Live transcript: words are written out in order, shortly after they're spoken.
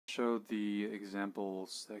Showed the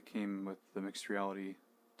examples that came with the mixed reality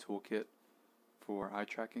toolkit for eye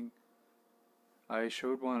tracking. I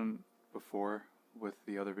showed one before with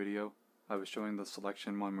the other video. I was showing the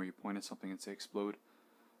selection one where you point at something and say explode.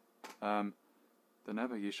 The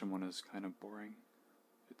navigation one is kind of boring.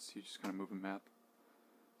 You just kind of move a map.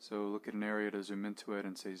 So look at an area to zoom into it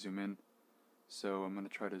and say zoom in. So I'm going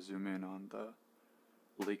to try to zoom in on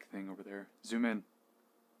the lake thing over there. Zoom in.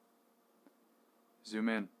 Zoom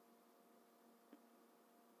in.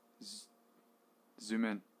 Zoom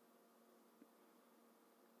in.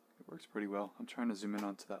 It works pretty well. I'm trying to zoom in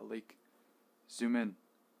onto that lake. Zoom in.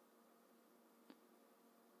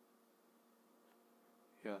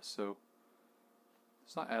 Yeah, so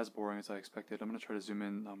it's not as boring as I expected. I'm going to try to zoom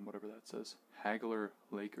in on whatever that says. Haggler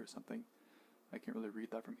Lake or something. I can't really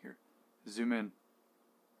read that from here. Zoom in.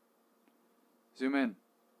 Zoom in.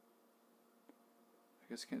 I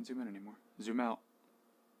guess I can't zoom in anymore. Zoom out.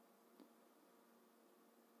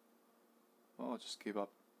 Well, I just gave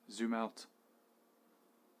up. Zoom out.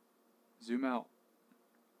 Zoom out.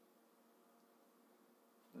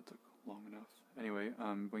 That took long enough. Anyway,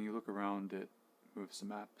 when you look around, it moves the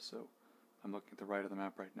map, so I'm looking at the right of the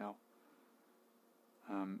map right now.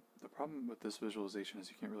 The problem with this visualization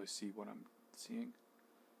is you can't really see what I'm seeing.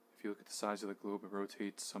 If you look at the size of the globe, it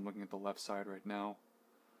rotates. So I'm looking at the left side right now.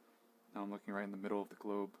 Now I'm looking right in the middle of the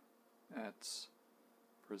globe at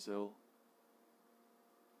Brazil.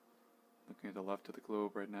 Looking at the left of the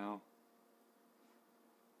globe right now.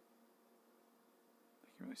 I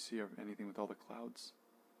can't really see anything with all the clouds.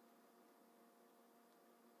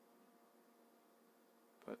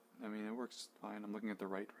 But, I mean, it works fine. I'm looking at the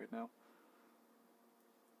right now.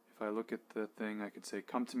 If I look at the thing, I could say,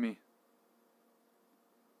 come to me.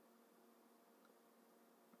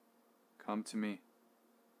 Come to me.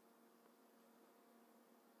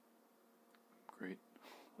 Great.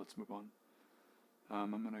 Let's move on.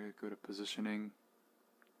 I'm going to go to positioning.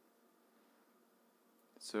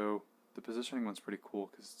 So the positioning one's pretty cool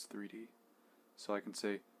because it's 3D. So I can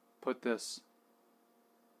say, put this.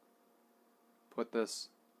 Put this.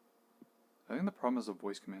 I think the problem is the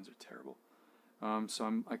voice commands are terrible.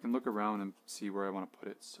 So I can look around and see where I want to put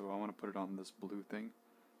it. So I want to put it on this blue thing.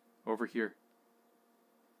 Over here.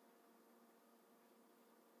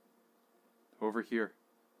 Over here.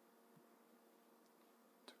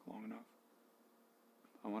 Took long enough.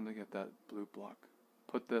 I want to get that blue block.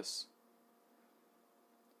 Put this.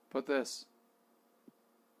 Put this.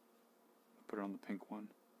 I'll put it on the pink one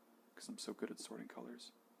because I'm so good at sorting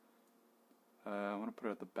colors. I want to put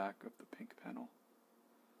it at the back of the pink panel.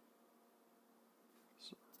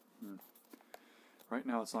 So, right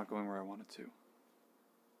now it's not going where I want it to.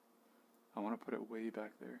 I want to put it way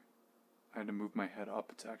back there. I had to move my head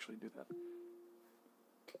up to actually do that.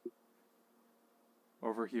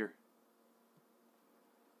 Over here.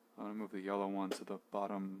 I'm going to move the yellow one to the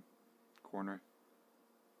bottom corner.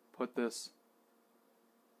 Put this.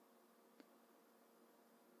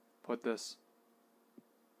 Put this.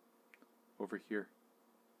 Over here.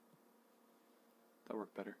 That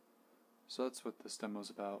worked better. So that's what this demo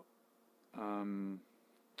is about. I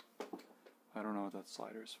don't know what that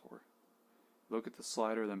slider is for. Look at the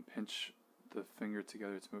slider, then pinch the finger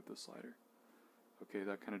together to move the slider. Okay,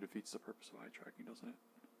 that kind of defeats the purpose of eye tracking, doesn't it?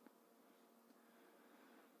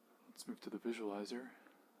 Let's move to the visualizer.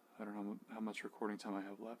 I don't know how much recording time I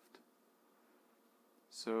have left.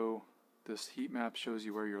 So this heat map shows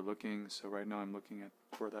you where you're looking. So right now I'm looking at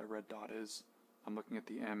where that red dot is. I'm looking at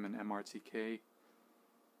the M and MRTK.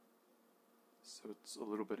 So it's a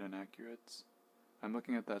little bit inaccurate. I'm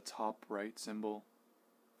looking at that top right symbol.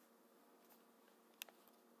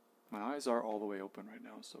 My eyes are all the way open right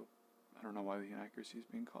now, so I don't know why the inaccuracy is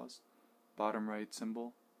being caused. Bottom right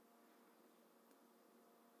symbol.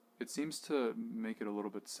 It seems to make it a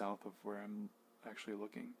little bit south of where I'm actually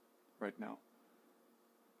looking right now.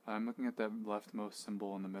 I'm looking at that leftmost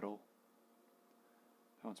symbol in the middle.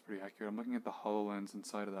 That one's pretty accurate. I'm looking at the HoloLens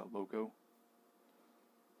inside of that logo.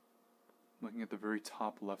 I'm looking at the very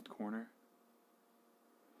top left corner.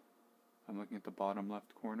 I'm looking at the bottom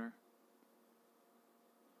left corner.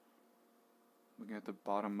 I'm looking at the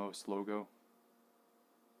bottommost logo.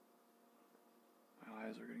 My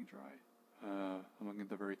eyes are getting dry. I'm looking at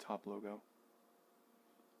the very top logo.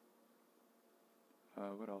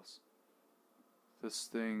 What else? This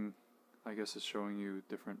thing, I guess, is showing you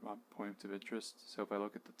different points of interest. So if I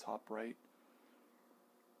look at the top right,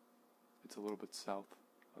 it's a little bit south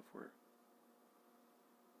of where.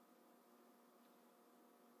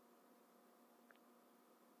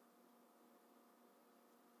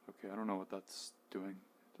 Okay, I don't know what that's doing.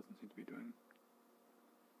 It doesn't seem to be doing